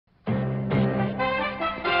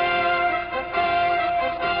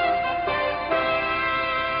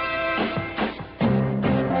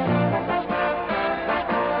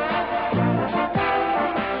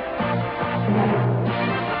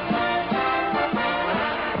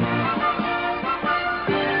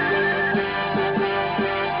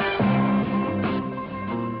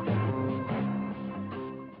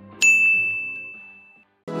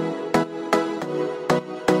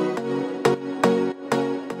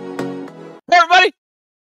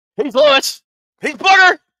He's Lewis. He's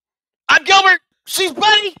Booger. I'm Gilbert. She's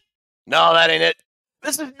Betty. No, that ain't it.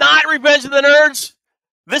 This is not Revenge of the Nerds.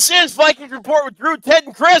 This is Vikings Report with Drew, Ted,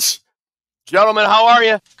 and Chris. Gentlemen, how are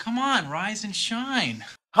you? Come on, rise and shine.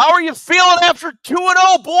 How are you feeling after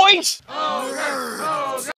 2-0, boys?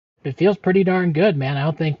 It feels pretty darn good, man. I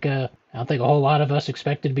don't think a whole lot of us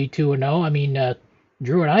expected to be 2-0. I mean,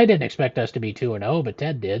 Drew and I didn't expect us to be 2-0, but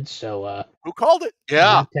Ted did. So who called it?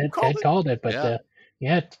 Yeah, Ted called it. But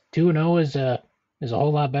yeah, 2-0 is a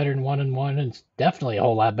whole lot better than 1-1, and it's definitely a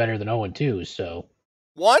whole lot better than 0-2. So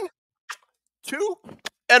 1, 2,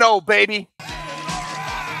 and 0, baby.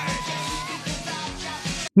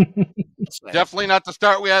 Definitely not the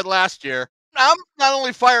start we had last year. I'm not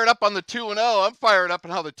only fired up on the 2-0, I'm fired up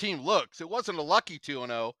on how the team looks. It wasn't a lucky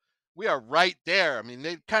 2-0. We are right there. I mean,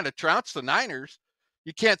 they kind of trounced the Niners.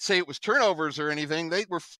 You can't say it was turnovers or anything. They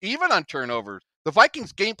were even on turnovers. The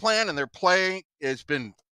Vikings' game plan and their play has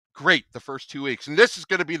been great the first 2 weeks, and this is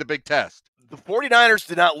going to be the big test. The 49ers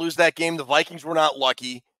did not lose that game. The Vikings were not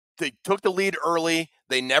lucky. They took the lead early.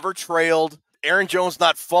 They never trailed. Aaron Jones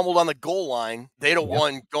not fumbled on the goal line. They'd have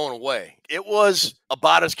won going away. It was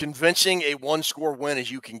about as convincing a one-score win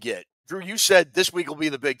as you can get. Drew, you said this week will be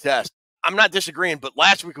the big test. I'm not disagreeing, but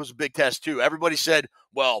last week was a big test too. Everybody said,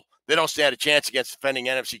 well, they don't stand a chance against defending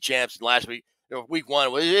NFC champs. And last week, week 1,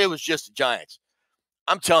 it was just the Giants.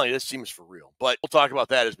 I'm telling you, this team is for real. But we'll talk about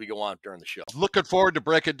that as we go on during the show. Looking forward to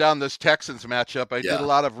breaking down this Texans matchup. I did a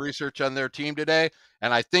lot of research on their team today,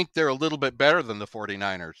 and I think they're a little bit better than the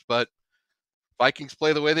 49ers. But Vikings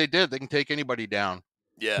play the way they did. They can take anybody down.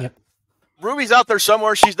 Yeah. Yep. Ruby's out there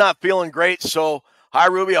somewhere. She's not feeling great. So, hi,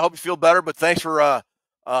 Ruby. I hope you feel better. But thanks for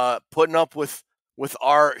putting up with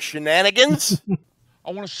our shenanigans. I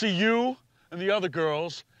want to see you and the other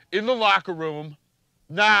girls in the locker room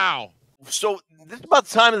now. So this is about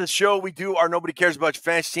the time of the show we do our Nobody Cares About Your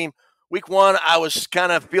Fantasy Team. Week 1, I was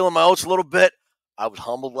kind of feeling my oats a little bit. I was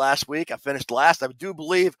humbled last week. I finished last. I do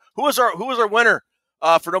believe. Who was our winner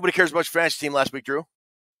for Nobody Cares About Your Fantasy Team last week, Drew?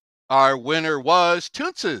 Our winner was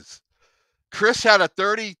TEXANS. Chris had a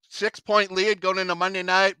 36-point lead going into Monday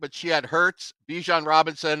night, but she had Hurts, Bijan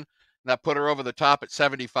Robinson, and that put her over the top at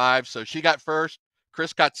 75. So she got first.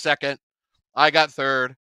 Chris got second. I got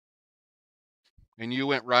third. And you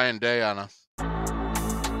went Ryan Day on us.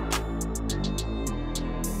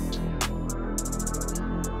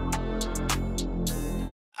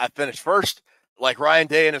 I finished first like Ryan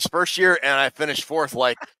Day in his first year, and I finished fourth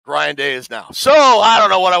like Ryan Day is now. So I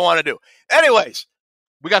don't know what I want to do. Anyways.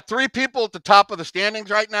 We got 3 people at the top of the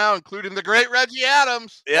standings right now, including the great Reggie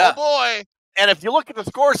Adams. Yeah. Oh, boy. And if you look at the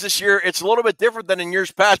scores this year, it's a little bit different than in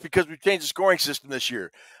years past because we've changed the scoring system this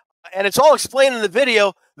year. And it's all explained in the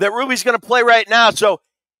video that Ruby's going to play right now. So,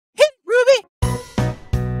 hit Ruby.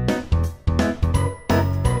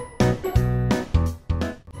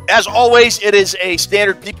 As always, it is a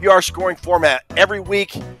standard PPR scoring format. Every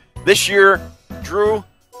week this year, Drew,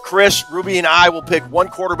 Chris, Ruby, and I will pick 1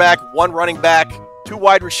 quarterback, 1 running back, 2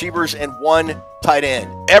 wide receivers, and 1 tight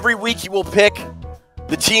end. Every week you will pick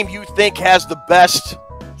the team you think has the best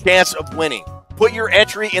chance of winning. Put your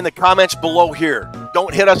entry in the comments below here.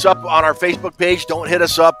 Don't hit us up on our Facebook page. Don't hit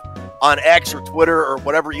us up on X or Twitter or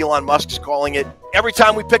whatever Elon Musk is calling it. Every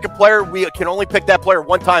time we pick a player, we can only pick that player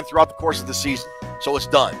 1 time throughout the course of the season. So it's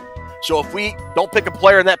done. So if we don't pick a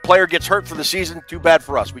player and that player gets hurt for the season, too bad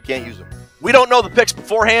for us. We can't use him. We don't know the picks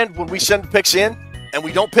beforehand when we send the picks in. And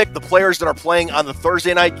we don't pick the players that are playing on the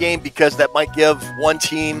Thursday night game because that might give one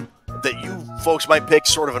team that you folks might pick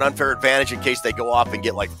sort of an unfair advantage in case they go off and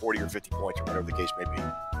get like 40 or 50 points or whatever the case may be.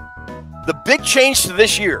 The big change to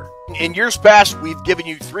this year, in years past, we've given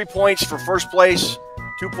you 3 points for first place,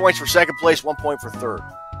 2 points for second place, 1 point for third.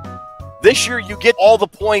 This year, you get all the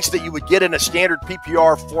points that you would get in a standard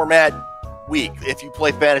PPR format week if you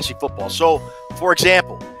play fantasy football. So, for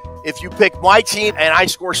example, if you pick my team and I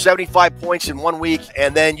score 75 points in 1 week,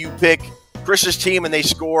 and then you pick Chris's team and they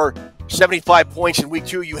score 75 points in week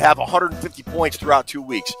 2, you have 150 points throughout 2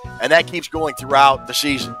 weeks. And that keeps going throughout the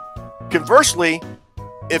season. Conversely,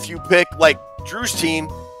 if you pick like Drew's team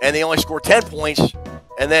and they only score 10 points,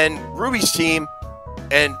 and then Ruby's team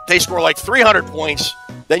and they score like 300 points,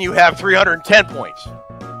 then you have 310 points.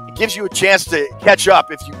 It gives you a chance to catch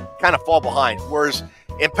up if you kind of fall behind. Whereas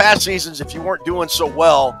in past seasons, if you weren't doing so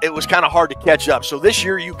well, it was kind of hard to catch up. So this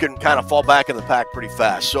year, you can kind of fall back in the pack pretty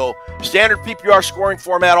fast. So standard PPR scoring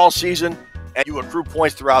format all season, and you accrue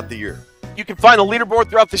points throughout the year. You can find the leaderboard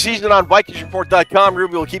throughout the season on VikingsReport.com.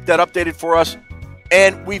 Ruby will keep that updated for us.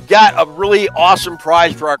 And we've got a really awesome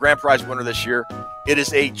prize for our grand prize winner this year. It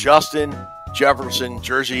is a Justin Jefferson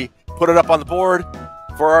jersey. Put it up on the board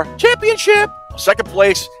for our championship. Second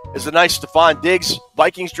place is a nice Stephon Diggs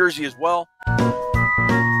Vikings jersey as well.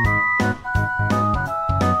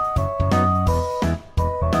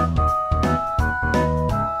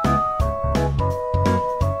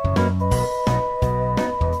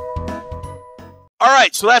 All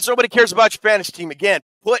right, so that's Nobody Cares About Your Fantasy Team. Again,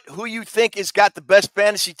 put who you think has got the best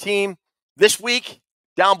fantasy team this week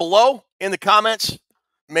down below in the comments.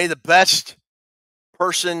 May the best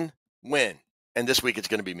person win. And this week it's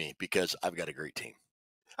going to be me because I've got a great team.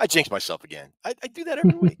 I jinx myself again. I do that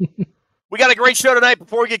every week. We got a great show tonight.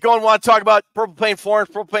 Before we get going, we want to talk about Purple Pain Forums,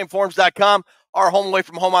 purplepainforums.com, our home away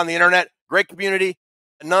from home on the internet. Great community.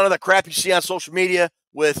 None of the crap you see on social media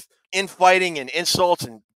with infighting and insults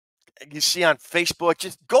and you see on Facebook.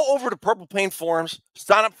 Just go over to Purple Pain Forums,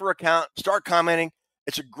 sign up for an account, start commenting.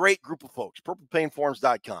 It's a great group of folks,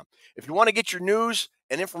 purplepainforums.com. If you want to get your news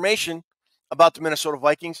and information about the Minnesota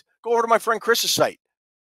Vikings, go over to my friend Chris's site,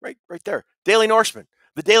 right there, Daily Norseman,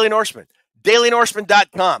 the Daily Norseman,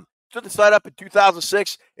 dailynorseman.com. Stood the site up in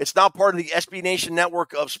 2006. It's now part of the SB Nation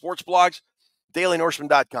network of sports blogs,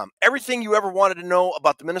 dailynorseman.com. Everything you ever wanted to know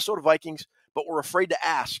about the Minnesota Vikings, but were afraid to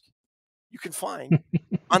ask, you can find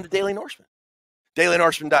on the Daily Norseman,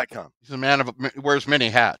 dailynorseman.com. He's a man of wears many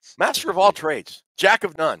hats. Master of all trades, jack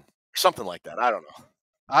of none, something like that. I don't know.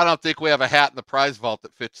 I don't think we have a hat in the prize vault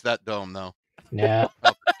that fits that dome, though. Yeah.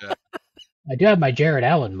 I do have my Jared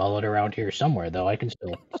Allen mullet around here somewhere, though. I can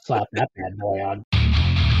still slap that bad boy on.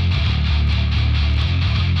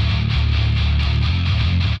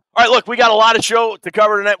 All right, look, we got a lot of show to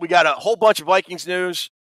cover tonight. We got a whole bunch of Vikings news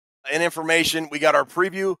and information. We got our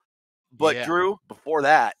preview. But, Drew, before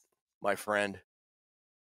that, my friend,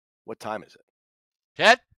 what time is it?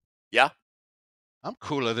 Ted? Yeah? I'm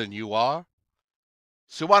cooler than you are.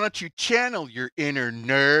 So why don't you channel your inner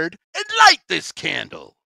nerd and light this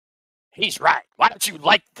candle? He's right. Why don't you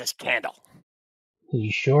light this candle?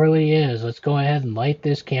 He surely is. Let's go ahead and light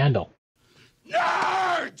this candle.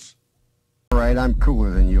 Nerds! All right, I'm cooler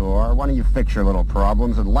than you are. Why don't you fix your little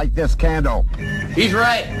problems and light this candle? He's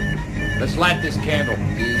right. Let's light this candle.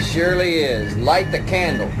 He surely is. Light the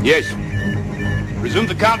candle. Yes. Resume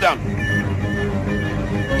the countdown.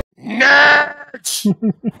 Nerds!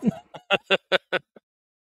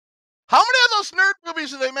 How many of those nerd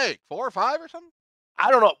movies do they make? 4 or 5 or something?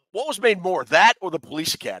 I don't know. What was made more, that or the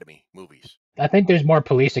Police Academy movies? I think there's more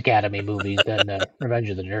Police Academy movies than Revenge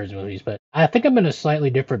of the Nerds movies, but I think I'm in a slightly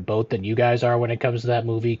different boat than you guys are when it comes to that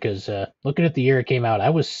movie, because looking at the year it came out, I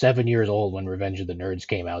was 7 years old when Revenge of the Nerds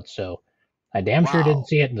came out, so I damn sure didn't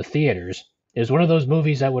see it in the theaters. It was one of those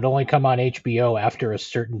movies that would only come on HBO after a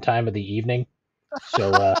certain time of the evening,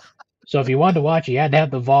 so so if you wanted to watch it, you had to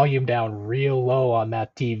have the volume down real low on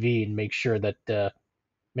that TV and make sure that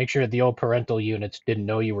the old parental units didn't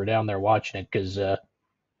know you were down there watching it, because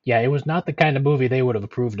yeah, it was not the kind of movie they would have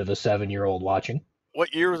approved of a 7-year-old watching.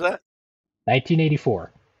 What year was that?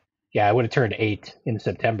 1984. Yeah, I would have turned 8 in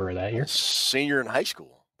September of that year. Senior in high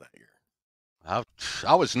school that year.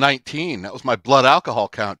 I was 19. That was my blood alcohol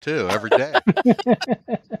count, too, every day.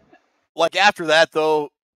 Like, after that, though,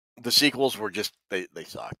 the sequels were just, they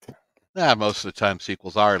sucked. Yeah, most of the time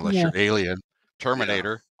sequels are, unless you're Alien,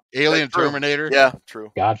 Terminator. Yeah. Alien, Terminator. Yeah,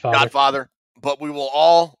 true. Godfather. But we will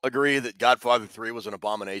all agree that Godfather 3 was an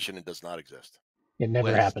abomination and does not exist. It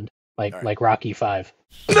never happened. Like Rocky 5.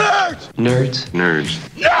 Nerds! Nerds. Nerds.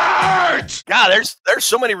 Nerds! God, there's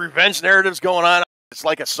so many revenge narratives going on. It's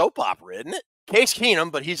like a soap opera, isn't it? Case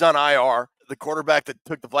Keenum, but he's on IR. The quarterback that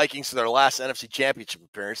took the Vikings to their last NFC Championship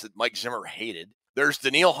appearance that Mike Zimmer hated. There's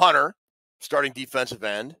Daniil Hunter, starting defensive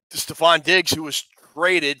end. Stephon Diggs, who was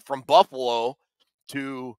traded from Buffalo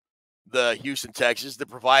to the Houston Texans, that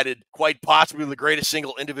provided quite possibly the greatest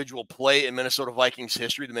single individual play in Minnesota Vikings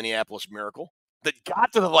history, the Minneapolis Miracle, that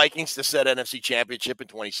got to the Vikings to set NFC Championship in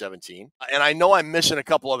 2017. And I know I'm missing a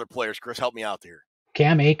couple other players. Chris, help me out here.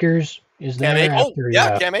 Cam Akers is there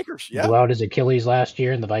Cam Akers. Yeah. Blew out his Achilles last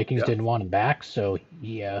year, and the Vikings didn't want him back, so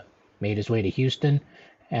he made his way to Houston.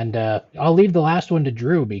 And I'll leave the last one to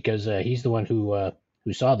Drew because he's the one who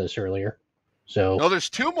saw this earlier. So no, there's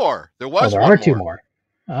 2 more. There was there one are 2 more.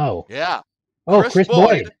 Oh. Yeah. Oh, Chris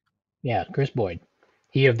Boyd. Yeah, Chris Boyd.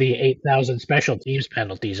 He of the 8,000 special teams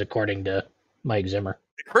penalties, according to Mike Zimmer.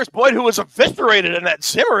 Chris Boyd, who was eviscerated in that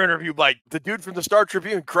Zimmer interview by the dude from the Star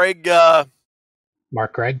Tribune,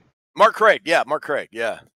 Mark Craig. Mark Craig, yeah.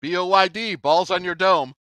 BOYD, balls on your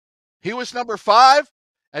dome. He was number 5,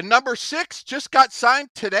 and number 6 just got signed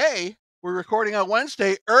today. We're recording on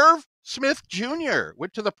Wednesday. Irv Smith Jr.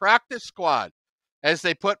 went to the practice squad as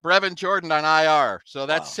they put Brevin Jordan on IR. So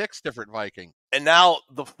that's 6 different Vikings. And now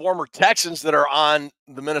the former Texans that are on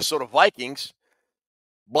the Minnesota Vikings,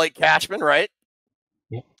 Blake Cashman, right?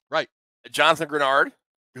 Yep. Jonathan Grenard.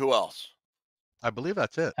 Who else? I believe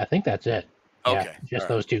that's it. I think that's it. Okay. Yeah, just All right.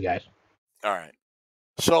 those two guys. All right.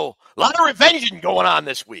 So a lot of revenging going on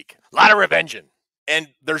this week. A lot of revenging. And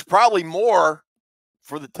there's probably more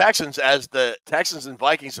for the Texans, as the Texans and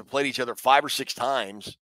Vikings have played each other 5 or 6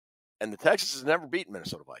 times, and the Texans have never beaten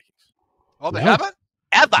Minnesota Vikings. Oh, they No. haven't?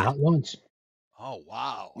 Ever. Not once. Oh,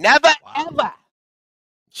 wow. Never, Wow. ever.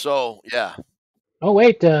 So, yeah. Oh,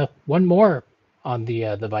 wait. One more on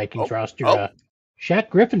the Vikings roster. Oh. Shaq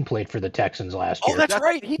Griffin played for the Texans last year. Oh, that's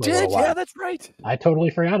right. He For a little did. while. Yeah, that's right. I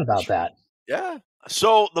totally forgot about that. Yeah.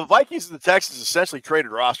 So the Vikings and the Texans essentially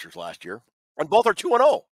traded rosters last year, and both are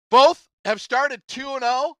 2-0. Both have started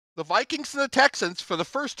 2-0. The Vikings and the Texans for the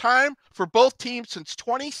first time for both teams since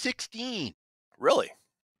 2016. Really?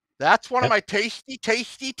 That's one of my tasty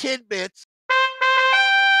tidbits.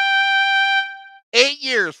 8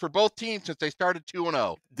 years for both teams since they started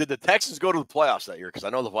 2-0. Did the Texans go to the playoffs that year? Because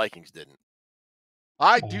I know the Vikings didn't.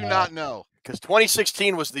 I do not know. Because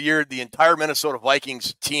 2016 was the year the entire Minnesota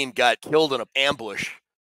Vikings team got killed in an ambush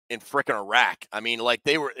in frickin' Iraq. I mean,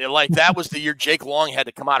 that was the year Jake Long had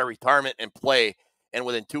to come out of retirement and play. And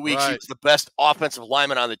within 2 weeks, he was the best offensive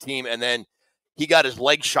lineman on the team. And then he got his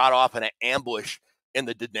leg shot off in an ambush in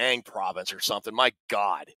the Da Nang province or something. My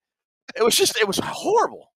God. It was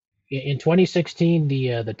horrible. In 2016,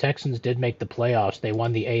 the Texans did make the playoffs. They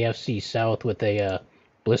won the AFC South with a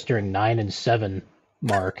blistering 9-7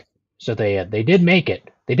 mark. So they did make it.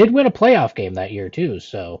 They did win a playoff game that year too.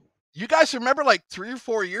 So you guys remember, like 3 or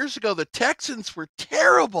 4 years ago, the Texans were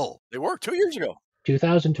terrible. They were 2 years ago.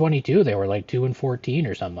 2022, they were like 2-14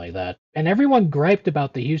 or something like that. And everyone griped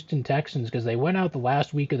about the Houston Texans because they went out the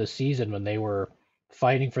last week of the season when they were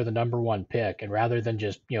fighting for the number 1 pick, and rather than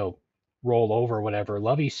just roll over or whatever,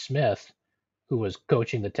 Lovie Smith, who was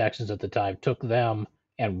coaching the Texans at the time, took them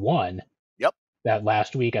and won. Yep. That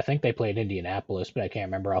last week. I think they played Indianapolis, but I can't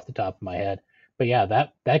remember off the top of my head. But yeah,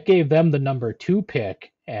 that gave them the number 2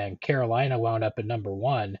 pick, and Carolina wound up at number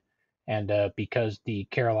 1. And because the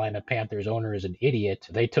Carolina Panthers owner is an idiot,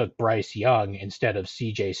 they took Bryce Young instead of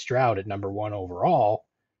C.J. Stroud at number 1 overall,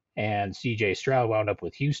 and C.J. Stroud wound up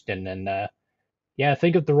with Houston. And I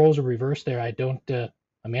think if the roles are reversed there, I don't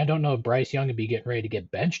know if Bryce Young would be getting ready to get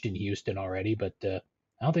benched in Houston already, but I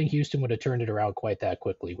don't think Houston would have turned it around quite that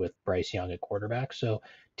quickly with Bryce Young at quarterback. So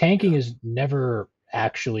tanking is never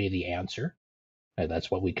actually the answer.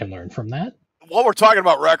 That's what we can learn from that. While we're talking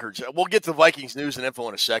about records, we'll get to Vikings news and info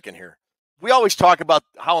in a second here. We always talk about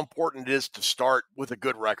how important it is to start with a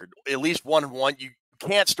good record, at least 1-1. You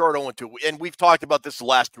can't start 0-2. And we've talked about this the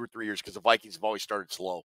last 2 or 3 years because the Vikings have always started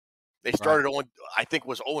slow. They started 0, I think it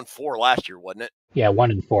was 0-4 last year, wasn't it? Yeah,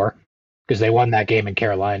 1-4, because they won that game in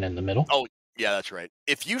Carolina in the middle. Oh, yeah, that's right.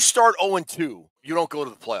 If you start 0-2, you don't go to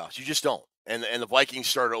the playoffs. You just don't. And the Vikings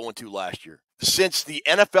started 0-2 last year. Since the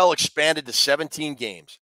NFL expanded to 17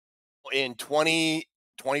 games in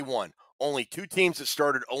 2021, only 2 teams that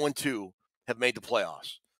started 0-2 have made the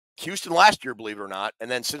playoffs. Houston last year, believe it or not, and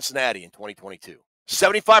then Cincinnati in 2022.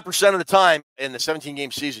 75% of the time in the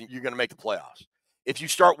 17-game season, you're going to make the playoffs. If you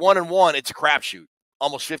start 1-1, it's a crapshoot,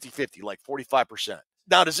 almost 50-50, like 45%.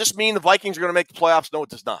 Now, does this mean the Vikings are going to make the playoffs? No, it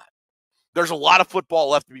does not. There's a lot of football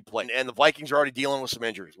left to be played, and the Vikings are already dealing with some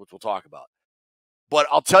injuries, which we'll talk about. But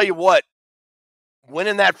I'll tell you what,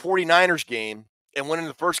 winning that 49ers game and winning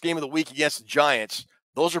the first game of the week against the Giants,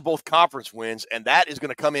 those are both conference wins, and that is going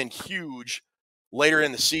to come in huge later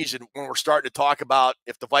in the season when we're starting to talk about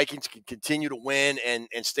if the Vikings can continue to win and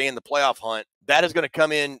stay in the playoff hunt. That is going to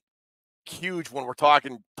come in huge when we're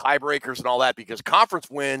talking tiebreakers and all that, because conference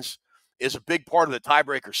wins is a big part of the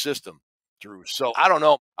tiebreaker system, Drew. So I don't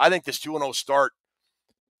know. I think this 2-0 start,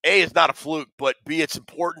 A, is not a fluke, but B, it's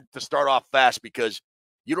important to start off fast because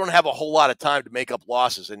you don't have a whole lot of time to make up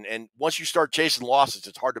losses. And once you start chasing losses,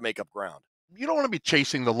 it's hard to make up ground. You don't want to be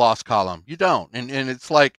chasing the loss column. You don't. And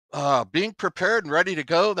it's like being prepared and ready to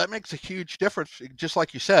go. That makes a huge difference. Just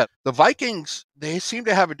like you said, the Vikings, they seem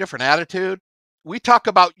to have a different attitude. We talk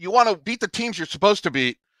about you want to beat the teams you're supposed to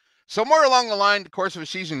beat. Somewhere along the line, the course of a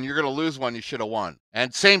season, you're going to lose one you should have won.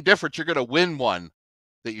 And same difference, you're going to win one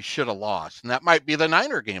that you should have lost. And that might be the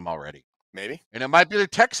Niner game already. Maybe. And it might be the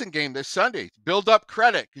Texan game this Sunday. Build up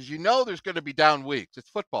credit because you know there's going to be down weeks. It's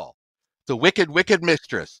football. The wicked, wicked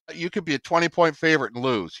mistress. You could be a 20-point favorite and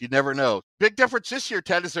lose. You never know. Big difference this year,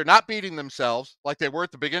 Ted, is they're not beating themselves like they were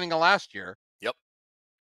at the beginning of last year. Yep.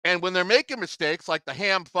 And when they're making mistakes like the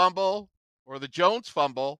Ham fumble or the Jones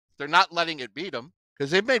fumble, they're not letting it beat them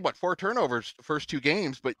because they've made, 4 turnovers the first 2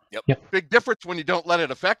 games. But big difference when you don't let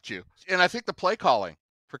it affect you. And I think the play calling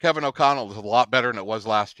for Kevin O'Connell is a lot better than it was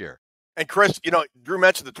last year. And Chris, Drew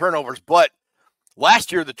mentioned the turnovers, but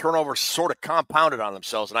Last year, the turnovers sort of compounded on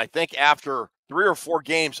themselves. And I think after 3 or 4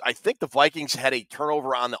 games, I think the Vikings had a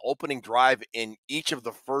turnover on the opening drive in each of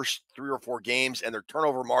the first 3 or 4 games, and their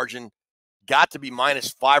turnover margin got to be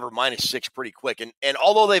 -5 or -6 pretty quick. And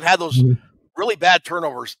although they've had those really bad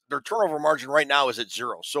turnovers, their turnover margin right now is at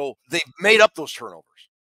 0. So they've made up those turnovers.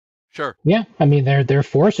 Sure. Yeah, I mean they're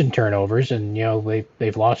forcing turnovers, and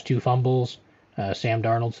they've lost 2 fumbles. Sam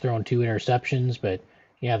Darnold's thrown 2 interceptions, but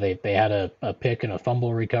yeah, they had a pick and a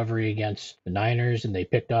fumble recovery against the Niners, and they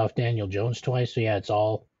picked off Daniel Jones twice. So yeah, it's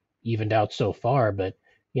all evened out so far. But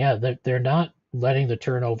yeah, they're not letting the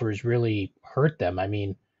turnovers really hurt them. I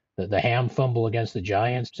mean, the Ham fumble against the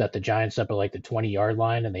Giants set the Giants up at like the 20-yard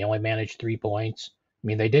line, and they only managed 3 points. I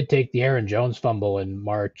mean, they did take the Aaron Jones fumble in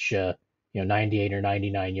March. 98 or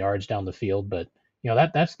 99 yards down the field, but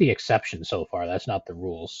that's the exception so far. That's not the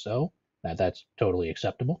rules, so that's totally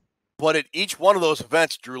acceptable. But at each one of those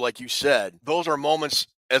events, Drew, like you said, those are moments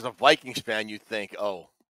as a Vikings fan you think,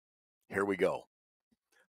 oh, here we go.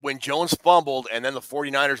 When Jones fumbled and then the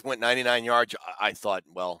 49ers went 99 yards, I thought,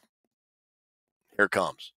 well, here it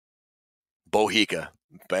comes. Bohica,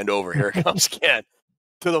 bend over, here it comes again.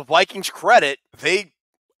 To the Vikings' credit, they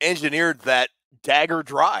engineered that dagger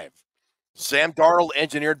drive. Sam Darnold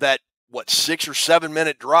engineered that, 6 or 7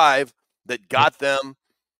 minute drive that got them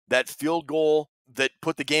that field goal that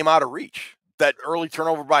put the game out of reach. That early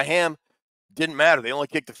turnover by Ham didn't matter. They only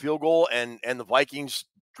kicked the field goal, and the Vikings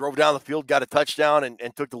drove down the field, got a touchdown,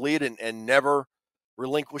 and took the lead and never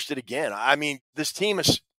relinquished it again. I mean, this team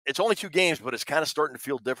it's only 2 games, but it's kind of starting to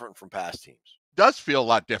feel different from past teams. It does feel a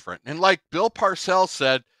lot different. And like Bill Parcells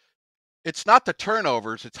said, it's not the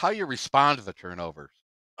turnovers, it's how you respond to the turnovers.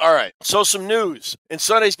 All right, so some news. In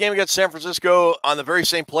Sunday's game against San Francisco, on the very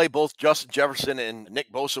same play, both Justin Jefferson and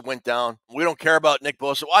Nick Bosa went down. We don't care about Nick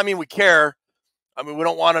Bosa. Well, I mean, we care. I mean, we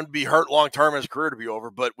don't want him to be hurt long-term and his career to be over,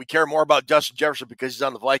 but we care more about Justin Jefferson because he's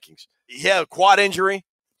on the Vikings. He had a quad injury.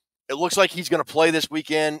 It looks like he's going to play this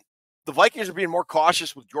weekend. The Vikings are being more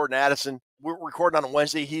cautious with Jordan Addison. We're recording on a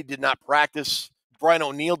Wednesday. He did not practice. Brian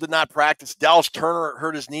O'Neill did not practice. Dallas Turner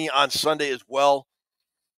hurt his knee on Sunday as well,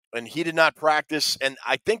 and he did not practice. And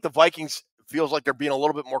I think the Vikings feels like they're being a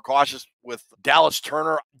little bit more cautious with Dallas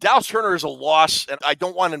Turner. Dallas Turner is a loss, and I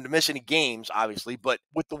don't want him to miss any games, obviously. But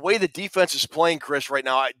with the way the defense is playing, Chris, right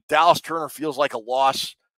now, Dallas Turner feels like a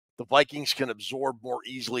loss the Vikings can absorb more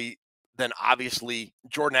easily than, obviously,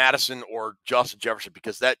 Jordan Addison or Justin Jefferson,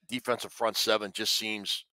 because that defensive front seven just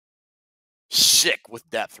seems sick with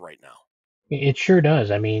depth right now. It sure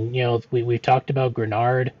does. I mean, we've talked about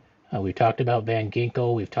Grenard. We've talked about Van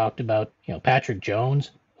Ginkel. We've talked about, Patrick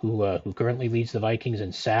Jones, who currently leads the Vikings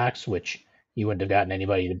in sacks, which you wouldn't have gotten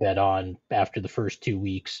anybody to bet on after the first 2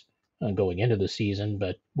 weeks going into the season.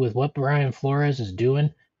 But with what Brian Flores is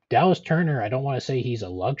doing, Dallas Turner, I don't want to say he's a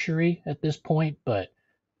luxury at this point, but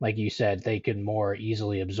like you said, they can more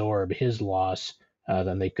easily absorb his loss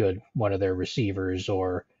than they could one of their receivers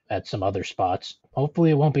or at some other spots. Hopefully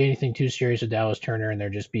it won't be anything too serious with Dallas Turner and they're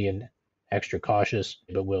just being extra cautious,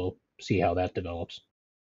 but we'll see how that develops.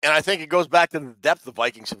 And I think it goes back to the depth the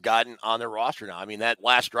Vikings have gotten on their roster now. I mean, that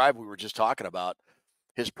last drive we were just talking about,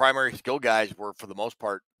 his primary skill guys were, for the most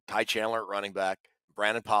part, Ty Chandler at running back,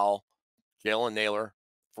 Brandon Powell, Jalen Naylor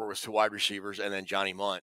for his 2 wide receivers, and then Johnny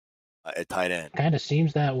Munt at tight end. Kind of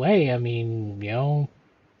seems that way. I mean,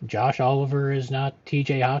 Josh Oliver is not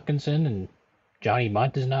TJ Hawkinson, and Johnny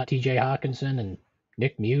Munt is not TJ Hawkinson, and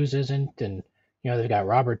Nick Muse isn't, and they've got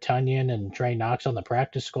Robert Tonyan and Trey Knox on the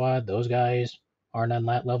practice squad. Those guys aren't on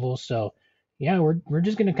that level. So, yeah, we're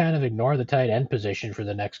just going to kind of ignore the tight end position for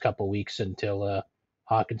the next couple weeks until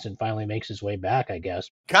Hawkinson finally makes his way back, I guess.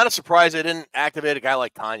 Kind of surprised they didn't activate a guy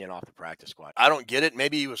like Tonyan off the practice squad. I don't get it.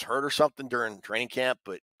 Maybe he was hurt or something during training camp,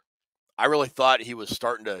 but I really thought he was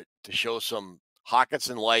starting to show some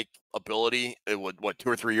Hawkinson-like ability. It would 2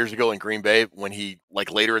 or 3 years ago in Green Bay when he,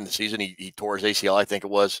 later in the season, he tore his ACL, I think it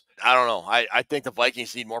was. I don't know. I think the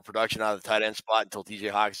Vikings need more production out of the tight end spot until TJ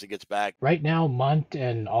Hawkinson gets back. Right now, Munt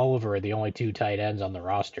and Oliver are the only 2 tight ends on the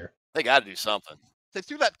roster. They got to do something. They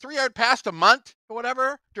threw that 3-yard pass to Munt or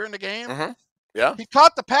whatever during the game. Mm-hmm. Yeah. He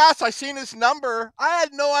caught the pass. I seen his number. I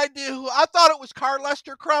had no idea who. I thought it was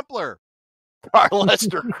Carlester Crumpler.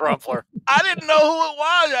 Carlester Crumpler. I didn't know who it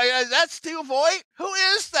was. That's Steve Voigt? Who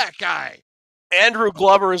is that guy? Andrew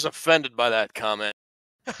Glover is offended by that comment.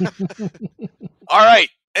 All right.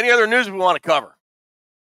 Any other news we want to cover?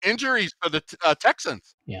 Injuries for the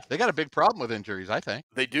Texans. Yeah. They got a big problem with injuries, I think.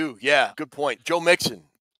 They do. Yeah. Good point. Joe Mixon.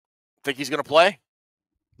 Think he's going to play?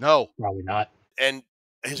 No. Probably not. And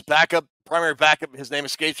his primary backup, his name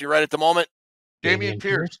escapes me right at the moment. Dameon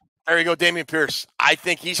Pierce. There you go, Damian Pierce. I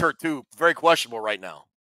think he's hurt too. Very questionable right now.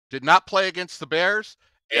 Did not play against the Bears,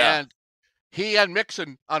 Yeah. and he and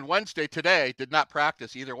Mixon on Wednesday today did not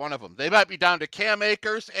practice, either one of them. They might be down to Cam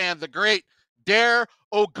Akers and the great Dare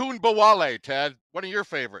Ogunbowale, Ted. One of your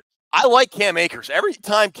favorites. I like Cam Akers. Every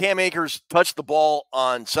time Cam Akers touched the ball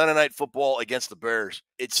on Sunday Night Football against the Bears,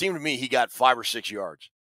 it seemed to me he got 5 or 6 yards.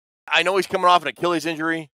 I know he's coming off an Achilles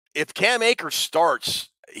injury. If Cam Akers starts,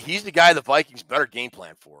 he's the guy the Vikings better game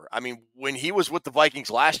plan for. I mean, when he was with the Vikings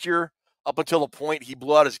last year, up until the point he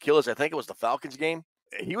blew out his Achilles, I think it was the Falcons game,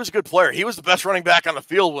 he was a good player. He was the best running back on the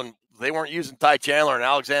field when they weren't using Ty Chandler and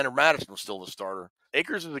Alexander Madison was still the starter.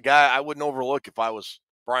 Akers is a guy I wouldn't overlook if I was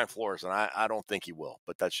Brian Flores, and I don't think he will,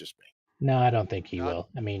 but that's just me. No, I don't think he will.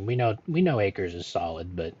 I mean, we know Akers is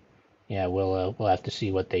solid, but yeah, we'll have to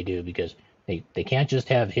see what they do because they can't just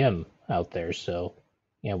have him out there. So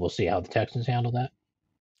yeah, we'll see how the Texans handle that.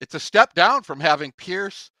 It's a step down from having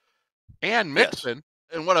Pierce and Mixon.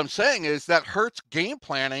 Yes. And what I'm saying is that hurts game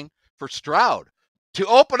planning for Stroud. To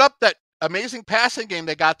open up that amazing passing game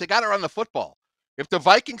they got to run the football. If the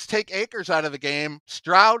Vikings take Akers out of the game,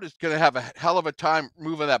 Stroud is going to have a hell of a time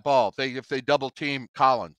moving that ball if they double team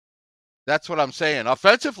Collins. That's what I'm saying.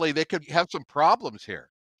 Offensively, they could have some problems here.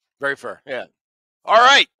 Very fair. Yeah. All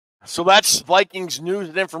right. So that's Vikings news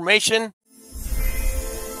and information.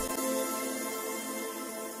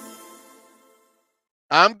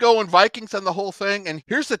 I'm going Vikings on the whole thing. And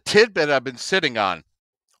here's the tidbit I've been sitting on.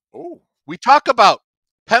 Oh. We talk about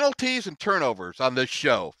penalties and turnovers on this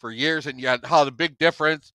show for years and yet how the big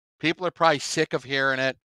difference. People are probably sick of hearing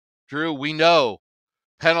it. Drew, we know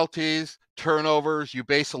penalties, turnovers, you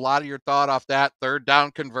base a lot of your thought off that. Third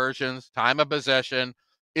down conversions, time of possession,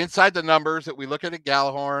 inside the numbers that we look at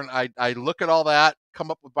Gallahorn. I look at all that,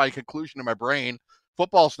 come up with my conclusion in my brain.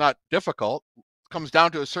 Football's not difficult. It comes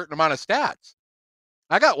down to a certain amount of stats.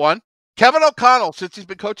 I got one. Kevin O'Connell, since he's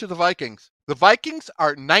been coach of the Vikings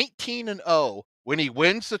are 19-0 when he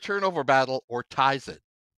wins the turnover battle or ties it.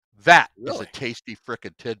 That is a tasty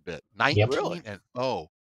frickin' tidbit. 19-0.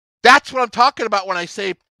 That's what I'm talking about when I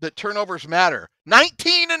say that turnovers matter.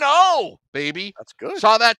 19-0, baby. That's good.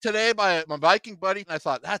 Saw that today by my Viking buddy, and I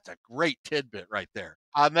thought, that's a great tidbit right there.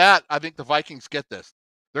 On that, I think the Vikings get this.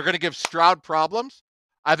 They're going to give Stroud problems.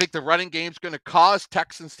 I think the running game's going to cause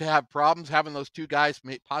Texans to have problems having those two guys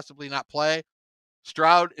may possibly not play.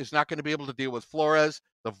 Stroud is not going to be able to deal with Flores.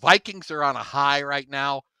 The Vikings are on a high right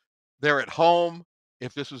now. They're at home.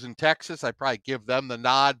 If this was in Texas, I'd probably give them the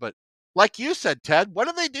nod. But like you said, Ted, what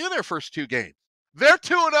did they do their first two games? Their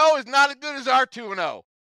 2-0 is not as good as our 2-0.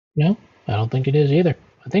 No, I don't think it is either.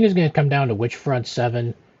 I think it's going to come down to which front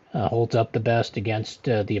seven holds up the best against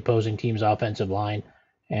the opposing team's offensive line.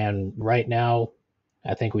 And right now,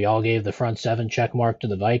 I think we all gave the front seven check mark to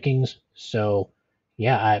the Vikings. So,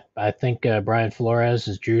 yeah, I think Brian Flores,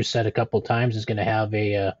 as Drew said a couple times, is going to have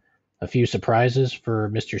a few surprises for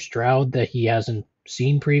Mr. Stroud that he hasn't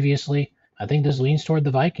seen previously. I think this leans toward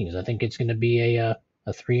the Vikings. I think it's going to be a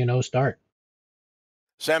 3-0 start.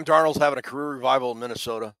 Sam Darnold's having a career revival in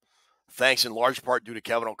Minnesota, thanks in large part due to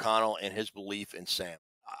Kevin O'Connell and his belief in Sam.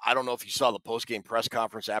 I don't know if you saw the post-game press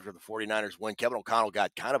conference after the 49ers win. Kevin O'Connell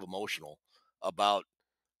got kind of emotional about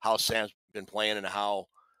how Sam's been playing and how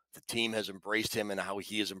the team has embraced him and how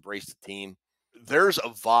he has embraced the team. There's a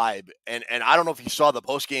vibe, and I don't know if you saw the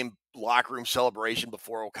post-game locker room celebration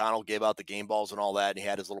before O'Connell gave out the game balls and all that, and he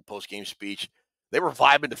had his little post-game speech. They were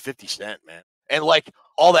vibing to 50 Cent, man. And, like,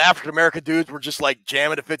 all the African-American dudes were just, like,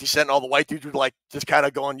 jamming to 50 Cent, and all the white dudes were, like, just kind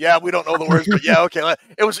of going, yeah, we don't know the words, but yeah, okay.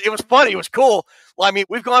 It was funny. It was cool. Well, I mean,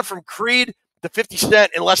 we've gone from Creed to 50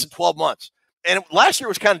 Cent in less than 12 months. And last year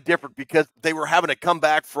was kind of different because they were having to come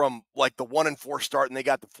back from, like, the 1-4 start, and they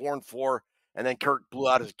got the 4-4, and then Kirk blew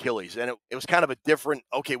out his Achilles. And it was kind of a different,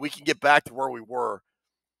 okay, we can get back to where we were.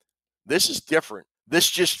 This is different. This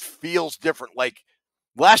just feels different. Like,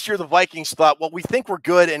 last year, the Vikings thought, well, we think we're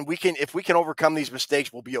good, and if we can overcome these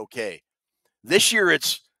mistakes, we'll be okay. This year,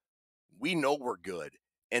 we know we're good,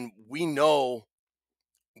 and we know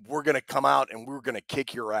we're going to come out and we're going to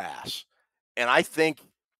kick your ass. And I think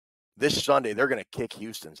this Sunday, they're going to kick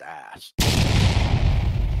Houston's ass.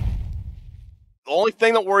 The only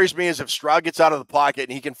thing that worries me is if Stroud gets out of the pocket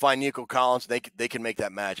and he can find Nico Collins, they can make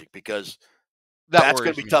that magic because that's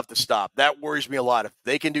going to be tough to stop. That worries me a lot. If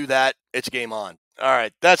they can do that, it's game on. All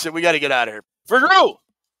right, that's it. We got to get out of here. For Drew,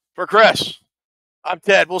 for Chris, I'm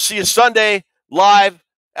Ted. We'll see you Sunday live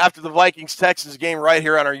after the Vikings-Texans game right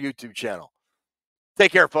here on our YouTube channel.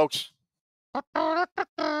 Take care, folks.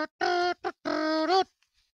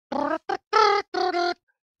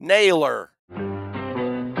 Naylor.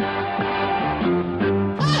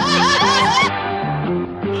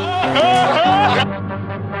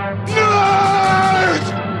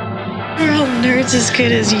 Kurt's as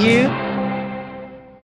good as you.